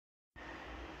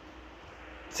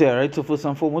So, alright, so first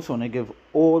and foremost, I want to give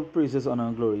all praises, honor,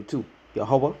 and glory to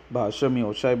Yahweh, Ba'ashem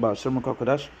Yahushai, Ba'ashem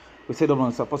Kakadash. We say the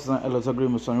Lord, apostles and elders agree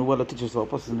with son, well, the teachers of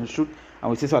apostles in the truth, and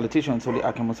we say salutations to the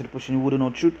Akim, pushing wood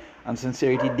and truth and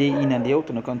sincerity day in and day out,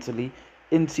 and constantly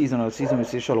in season or season. We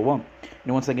say shalom.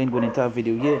 Once again, going into our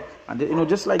video here, and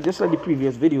just like the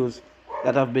previous videos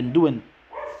that I've been doing,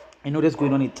 just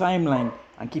going on a timeline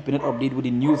and keeping it updated with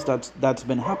the news that's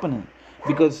been happening,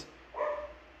 because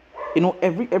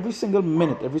every single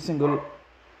minute, I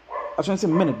shouldn't say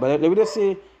minute, but let me just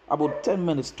say about 10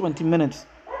 minutes, 20 minutes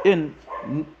in,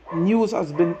 news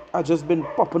has just been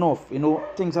popping off.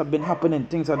 Things have been happening,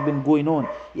 things have been going on.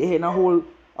 Yeah, and a whole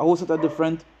set of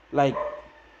different, like,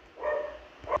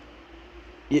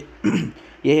 yeah,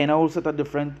 yeah, and a whole set of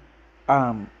different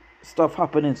stuff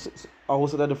happening, a whole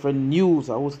set of different news,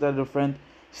 a whole set of different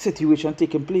situation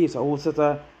taking place, a whole set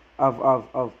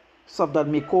of stuff that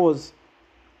may cause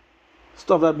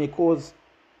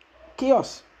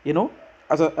chaos,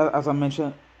 as I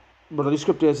mentioned, but the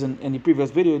scriptures in the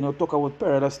previous video, talk about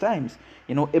perilous times,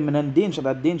 imminent danger,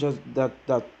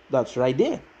 that's right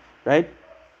there, right?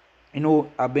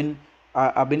 I've been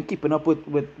keeping up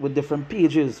with different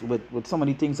pages with some of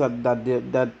the things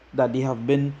that they have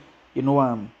been,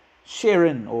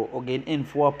 sharing or getting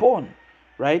info upon,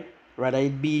 right? Rather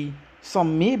it be,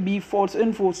 some may be false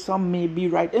info, some may be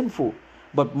right info,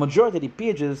 but majority of the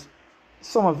pages,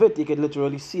 some of it you can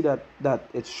literally see that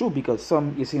it's true, because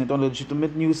some you're seeing it on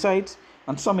legitimate news sites,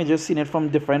 and some you're just seeing it from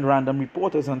different random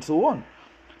reporters and so on.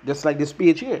 Just like this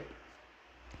page here.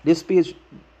 This page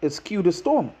is Q the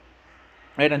Storm,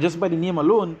 right? And just by the name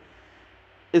alone,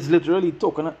 it's literally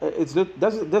talking.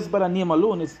 That's by the name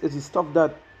alone. It's the stuff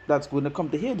that's going to come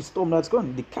to here. The storm that's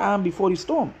going. The calm before the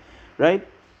storm, right?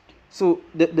 So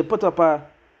they put up a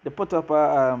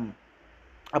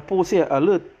post here,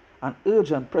 alert an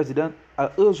urgent presidential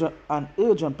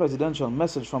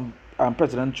message from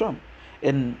President Trump.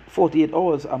 In 48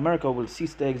 hours, America will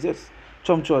cease to exist.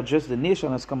 Trump to address the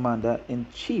nation as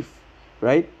commander-in-chief,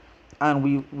 right?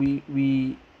 And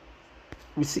we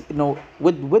see,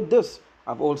 with this,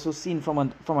 I've also seen from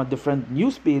a different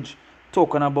news page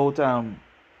talking about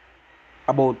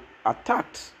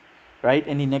attacks, right?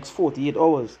 In the next 48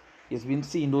 hours, it's been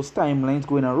seeing those timelines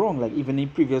going wrong. Like even in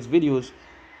previous videos,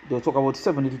 they'll talk about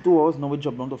 72 hours. Now we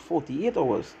jump down to 48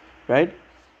 hours, right?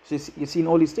 So you're seeing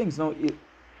all these things now.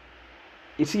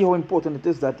 You see how important it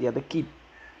is that you have to keep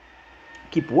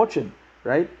watching,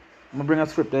 right? I'm gonna bring a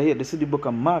scripture here. This is the book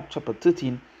of Mark, chapter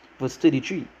 13, verse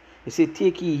 33. It says,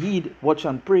 "Take ye heed, watch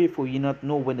and pray, for ye not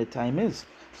know when the time is."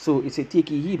 So it says, "Take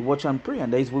ye heed, watch and pray,"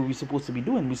 and that is what we're supposed to be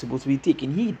doing. We're supposed to be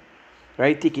taking heed,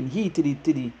 right? Taking heed to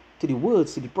the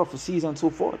words, to the prophecies, and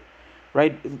so forth,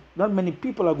 right? Not many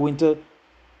people are going to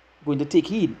take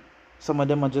heed. Some of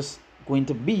them are just going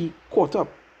to be caught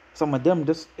up. Some of them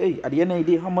just, at the end of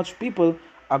the day, how much people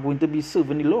are going to be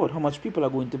serving the Lord? How much people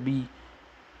are going to be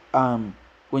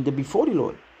for the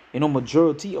Lord?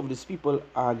 Majority of these people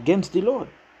are against the Lord,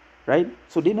 right?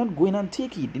 So they're not going and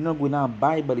take heed. They're not going to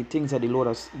abide by the things that the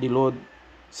Lord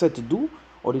said to do,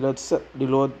 or the Lord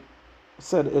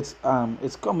said it's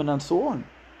coming, and so on,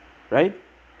 right?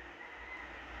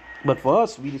 But for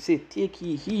us, we say, take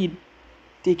ye heed,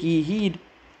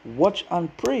 watch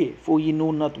and pray, for ye know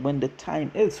not when the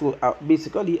time is. So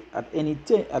basically, at any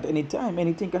time,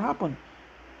 anything can happen,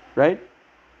 right?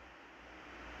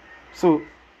 So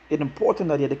it's important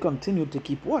that they continue to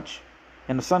keep watch.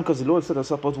 Understand? Because the Lord set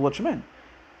us up as watchmen,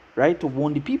 right? To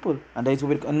warn the people. And that is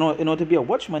what in order to be a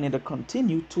watchman, and to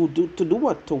continue to do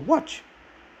what? To watch.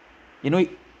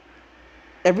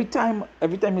 Every time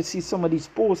you see some of these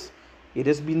posts, it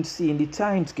has been seeing the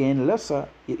times getting lesser.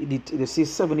 They say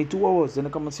 72 hours, then they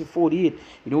come and say 48.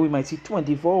 We might see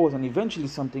 24 hours, and eventually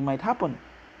something might happen.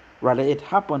 Rather it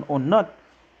happen or not,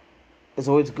 it's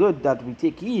always good that we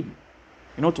take heed,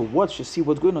 to watch, to see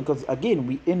what's going on. Because again,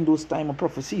 we in those time of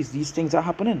prophecies. These things are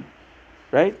happening,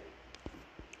 right?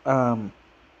 So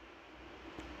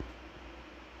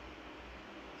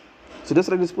just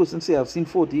like this person say, I've seen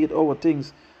 48-hour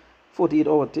things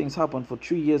happen for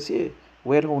 3 years here,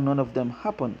 where how none of them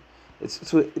happened. It's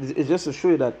just to show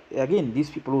you that, again, these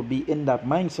people will be in that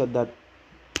mindset that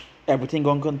everything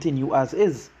gonna continue as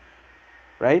is,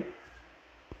 right?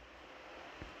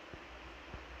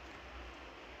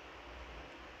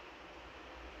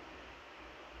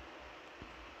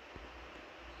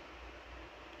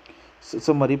 So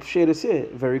somebody shared this here,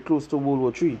 very close to World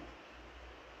War III,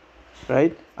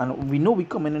 right? And we know we're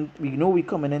coming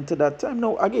into that time.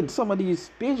 Now again, some of these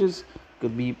pages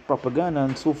could be propaganda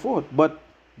and so forth, but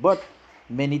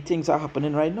many things are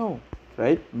happening right now,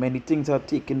 right? Many things are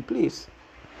taking place.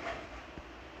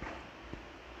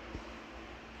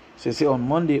 So you see, on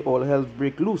Monday, all hell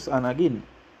break loose, and again,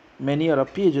 many other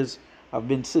pages have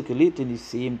been circulating the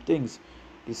same things,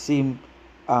 the same,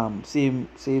 same,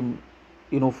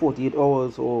 48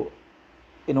 hours, or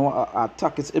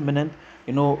attack is imminent.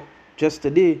 Just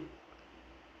today,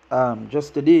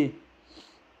 just today,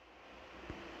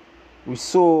 we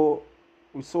saw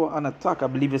an attack. I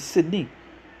believe it's Sydney.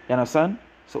 You understand?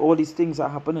 So all these things are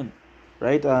happening,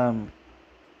 right?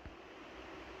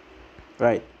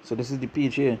 Right. So this is the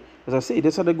page here. As I say,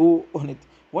 this how they go on it.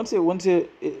 Once you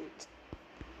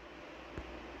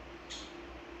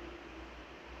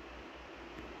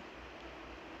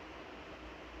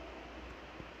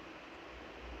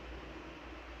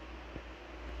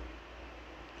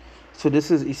so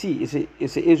this is, you see,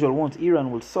 it's a Israel wants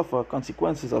Iran will suffer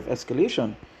consequences of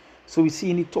escalation. So we see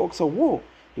in the talks of war,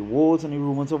 the wars and the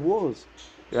rumors of wars,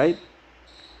 right?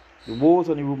 The wars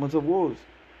and the rumors of wars.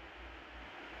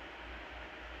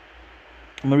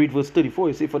 I'm going to read verse 34.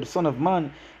 You say, for the Son of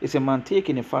Man is a man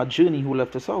taking a far journey who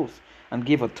left his house and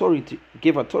gave authority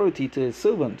to his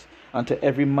servants and to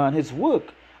every man his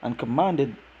work, and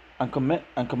commanded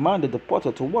the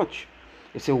potter to watch.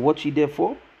 He said, watch ye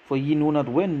therefore, for ye know not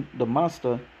when the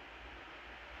master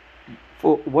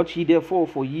for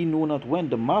ye know not when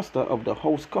the master of the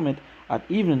house cometh, at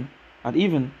even,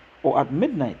 or at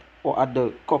midnight, or at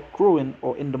the cock crowing,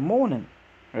 or in the morning.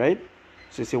 Right?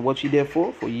 So he said, watch ye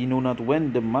therefore, for ye know not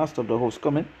when the master of the house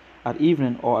cometh, at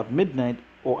evening, or at midnight,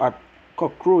 or at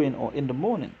cock crowing, or in the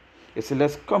morning. He said,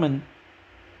 lest coming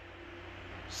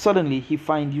suddenly he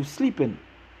find you sleeping.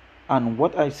 And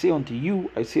what I say unto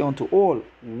you, I say unto all,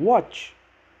 watch.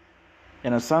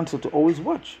 In a sense, so to always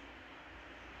watch.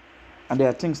 And there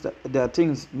are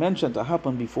things mentioned to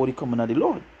happen before the coming of the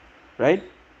Lord, right?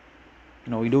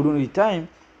 We don't know the time.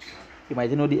 You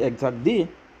might know the exact day,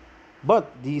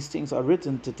 but these things are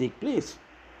written to take place.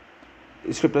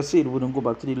 The scripture said, we don't go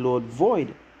back to the Lord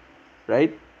void,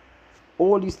 right?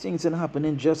 All these things are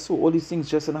happening just so. All these things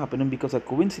just are happening because of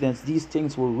coincidence. These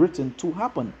things were written to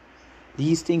happen.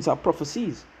 These things are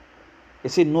prophecies. They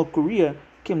said North Korea,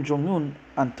 Kim Jong-un,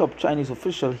 and top Chinese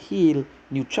official hail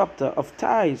new chapter of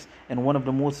ties and one of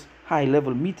the most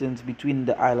high-level meetings between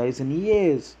the allies in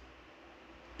years.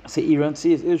 Say Iran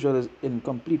says Israel is in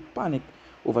complete panic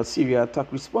over Syria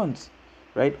attack response.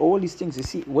 Right? All these things, you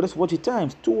see, what is watch it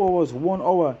times? 2 hours, 1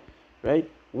 hour, right?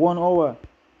 1 hour.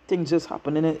 Things just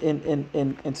happening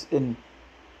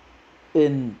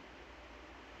in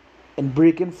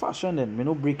breaking fashion,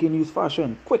 and breaking news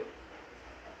fashion, quick,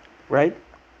 right?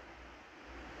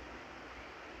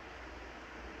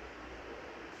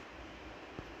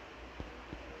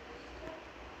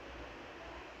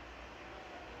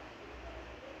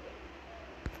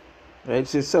 Right,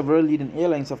 so several leading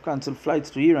airlines have cancelled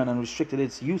flights to Iran and restricted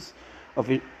its use of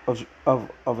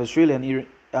Australian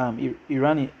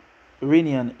Iranian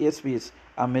airspace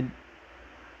amid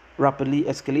rapidly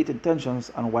escalating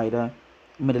tensions and wider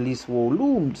Middle East war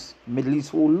looms.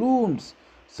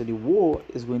 So the war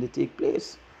is going to take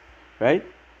place, right?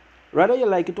 Whether you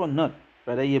like it or not,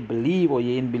 whether you believe or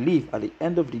you in belief, at the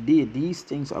end of the day, these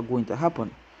things are going to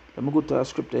happen. Let me go to our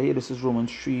scripture here. This is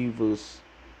Romans 3 verse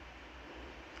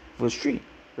 3,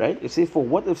 right? It says, for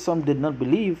what if some did not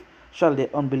believe? Shall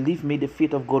their unbelief make the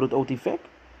faith of God without effect?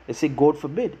 It says, God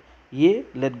forbid. Yea,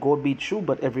 let God be true,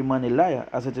 but every man a liar,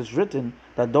 as it is written,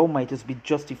 that thou mightest be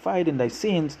justified in thy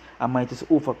sins, and mightest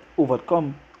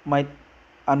overcome when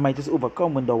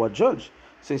thou art judged.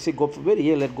 So you say, God forbid,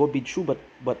 yea, let God be true,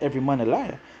 but every man a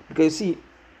liar. Because you see,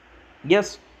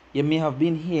 yes, you may have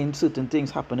been hearing certain things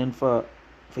happening for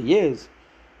years,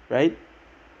 right?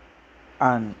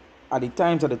 And at the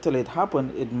times that they tell it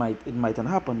happened, it mightn't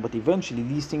happen, but eventually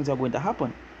these things are going to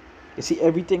happen. You see,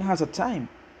 everything has a time,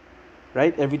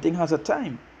 right? Everything has a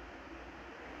time.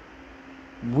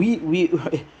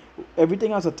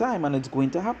 Everything has a time, and it's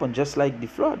going to happen, just like the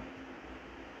flood.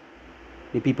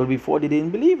 The people before, they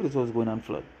didn't believe it was going on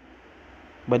flood,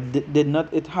 but did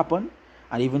not it happen?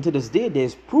 And even to this day,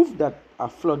 there's proof that a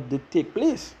flood did take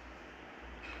place.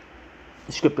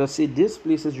 The scripture said this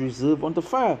place is reserved unto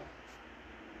fire.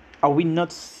 Are we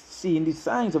not seeing the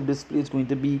signs of this place going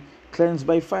to be cleansed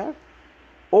by fire?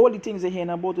 All the things they're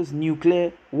hearing about is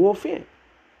nuclear warfare,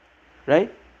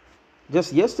 right?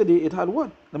 Just yesterday, it had what?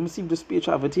 Let me see if this page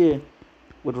have it here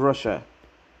with Russia,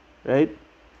 right?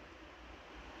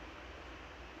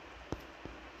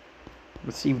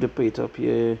 Let's see if the page up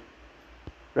here.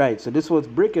 Right, so this was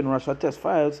breaking Russia test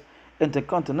fires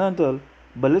intercontinental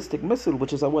ballistic missile,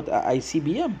 which is a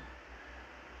ICBM.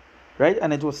 Right,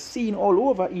 and it was seen all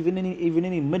over, even in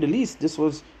the Middle East. This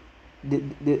was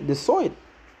the saw it.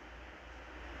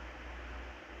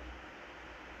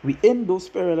 We in those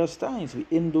perilous times. We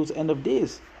in those end of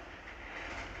days.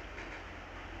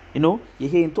 You know, you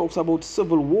hear him talks about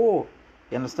civil war.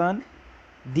 You understand?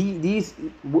 These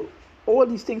all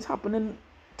these things happening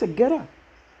together.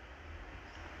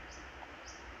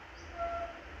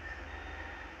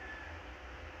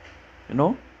 You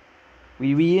know,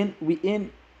 we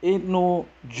ain't no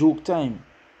joke time.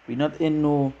 We not in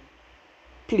no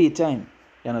play time.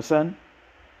 You understand?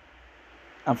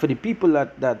 And for the people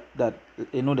that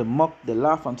you know, they mock, they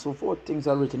laugh and so forth, things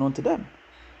are written onto them.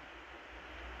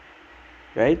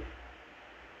 Right?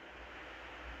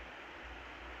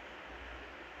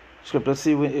 Scripture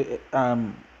say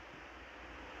when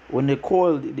they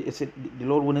called, they said the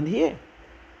Lord wouldn't hear.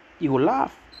 He will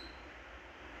laugh.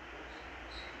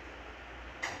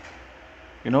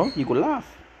 You know, he could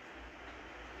laugh.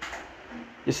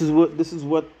 This is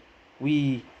what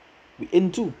we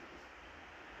into.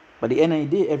 But the end of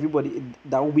the day, everybody,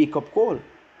 that wake up call.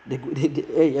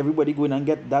 Hey, everybody going and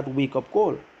get that wake up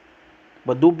call.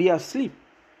 But don't be asleep.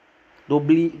 Don't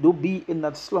be in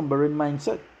that slumbering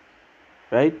mindset.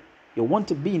 Right? You want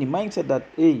to be in the mindset that,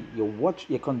 hey,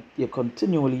 you're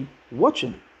continually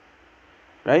watching.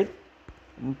 Right?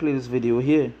 Let me play this video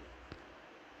here.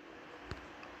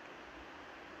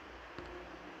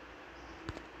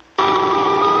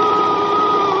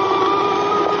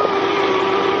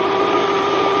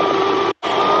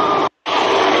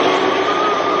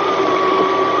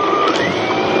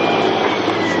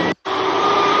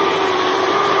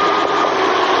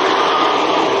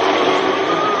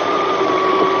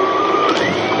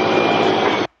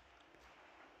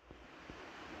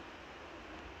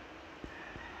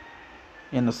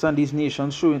 You understand? These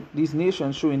nations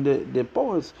showing their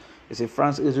powers. You say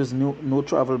France, Israel's no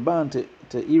travel ban to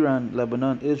Iran,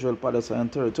 Lebanon, Israel, Palestine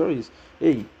territories.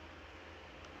 Hey,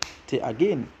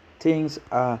 again, things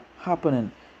are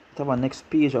happening. I have a next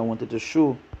page I wanted to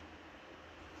show.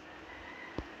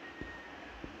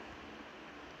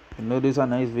 You know, there's a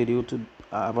nice video to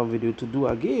I have a video to do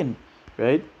again,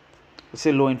 right? You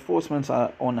say law enforcement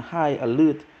are on high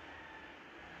alert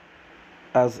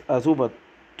as over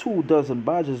 24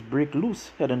 barges break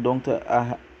loose heading down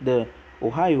to the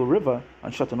Ohio River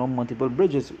and shutting down multiple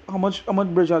bridges. How much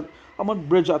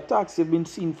bridge attacks have been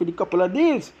seen for the couple of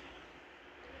days?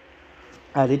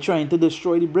 Are they trying to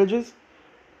destroy the bridges?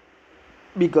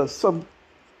 Because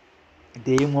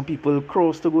they want people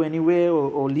cross to go anywhere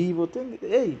or leave or thing.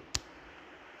 Hey,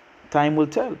 time will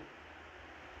tell.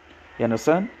 You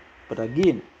understand? But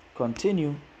again,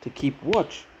 continue to keep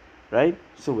watch. Right?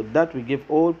 So with that, we give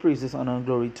all praises, honor, and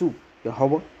glory to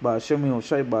Yahweh, Ba'ashem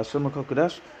Yoshai, Ba'ashem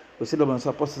Kakadash. We see the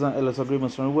apostles and elders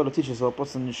agreements from the world, the teachers,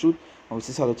 apostles in the truth, and we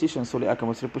see salutations, so I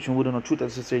can pushing wood on the truth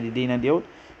as necessary the day in and the out.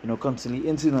 You know, constantly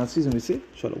in season and season, we say,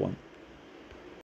 Shalom.